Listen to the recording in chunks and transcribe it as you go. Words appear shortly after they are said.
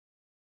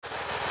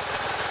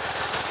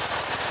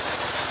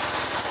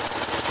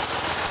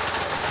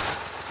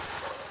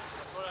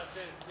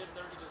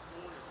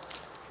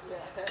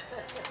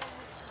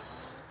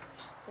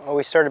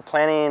we started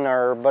planting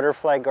our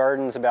butterfly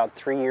gardens about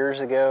 3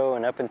 years ago,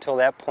 and up until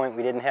that point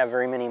we didn't have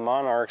very many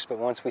monarchs, but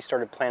once we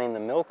started planting the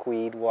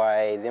milkweed,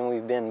 why, then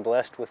we've been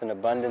blessed with an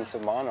abundance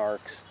of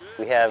monarchs.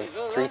 We have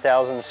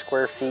 3,000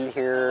 square feet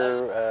here,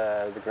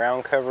 the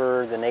ground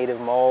cover, the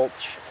native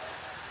mulch,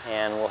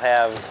 and we'll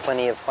have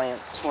plenty of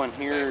plants. This one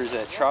here is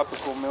a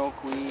tropical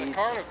milkweed.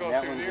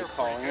 That one's a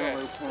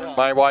Oleander.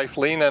 My wife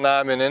Lena and I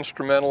have been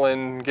instrumental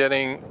in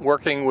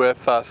working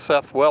with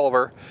Seth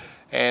Welliver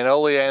and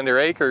Oleander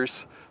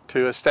Acres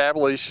to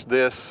establish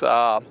this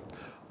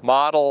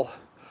model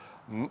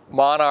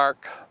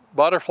Monarch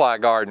Butterfly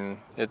Garden.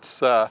 It's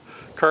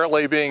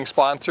currently being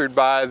sponsored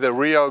by the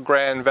Rio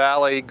Grande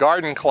Valley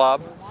Garden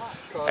Club,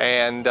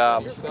 and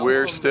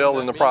we're still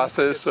in the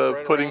process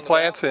of putting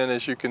plants in,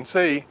 as you can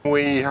see.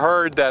 We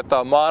heard that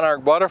the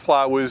Monarch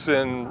Butterfly was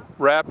in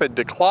rapid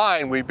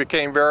decline. We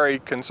became very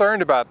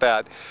concerned about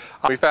that.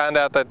 We found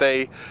out that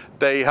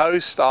they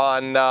host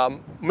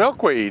on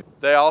milkweed.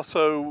 They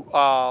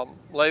also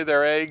lay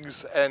their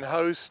eggs and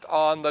host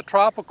on the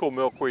tropical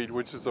milkweed,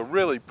 which is a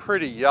really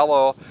pretty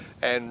yellow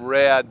and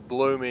red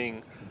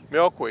blooming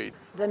milkweed.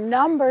 The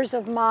numbers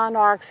of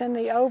monarchs in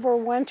the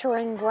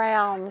overwintering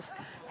grounds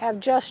have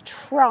just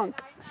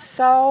shrunk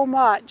so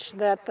much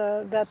that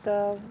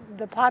the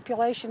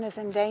population is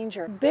in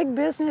danger. Big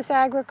business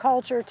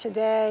agriculture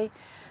today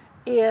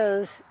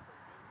is,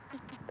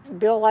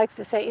 Bill likes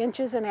to say,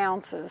 inches and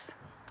ounces.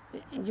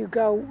 You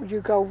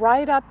go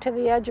right up to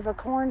the edge of a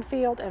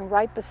cornfield, and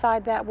right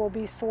beside that will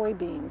be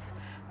soybeans.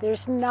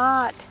 There's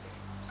not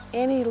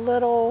any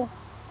little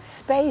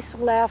space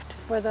left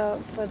for the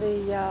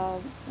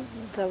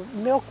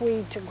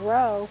milkweed to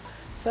grow,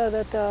 so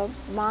that the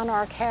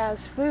monarch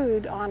has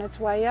food on its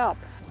way up.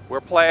 We're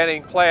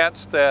planting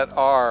plants that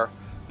are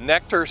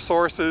nectar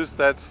sources.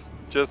 That's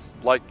just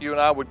like you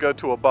and I would go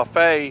to a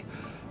buffet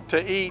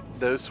to eat.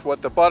 This is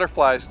what the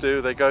butterflies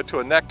do. They go to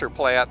a nectar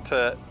plant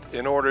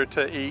in order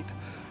to eat.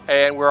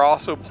 And we're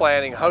also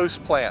planting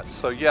host plants.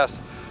 So yes,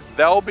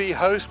 there'll be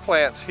host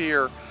plants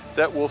here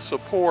that will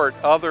support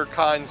other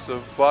kinds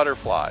of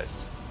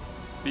butterflies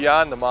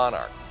beyond the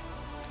monarch.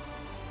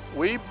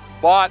 We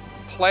bought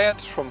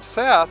plants from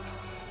Seth,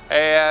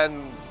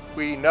 and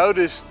we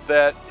noticed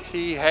that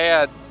he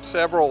had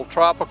several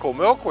tropical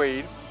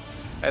milkweed,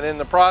 and in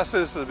the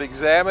process of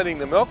examining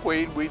the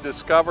milkweed, we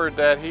discovered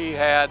that he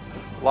had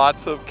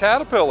lots of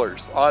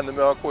caterpillars on the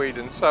milkweed,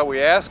 and so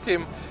we asked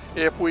him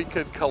if we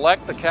could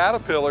collect the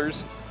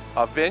caterpillars.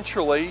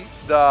 Eventually,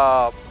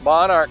 the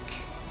monarch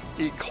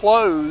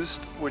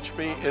eclosed, which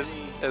is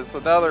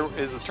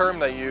a term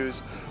they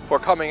use for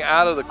coming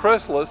out of the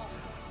chrysalis,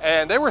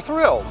 and they were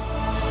thrilled.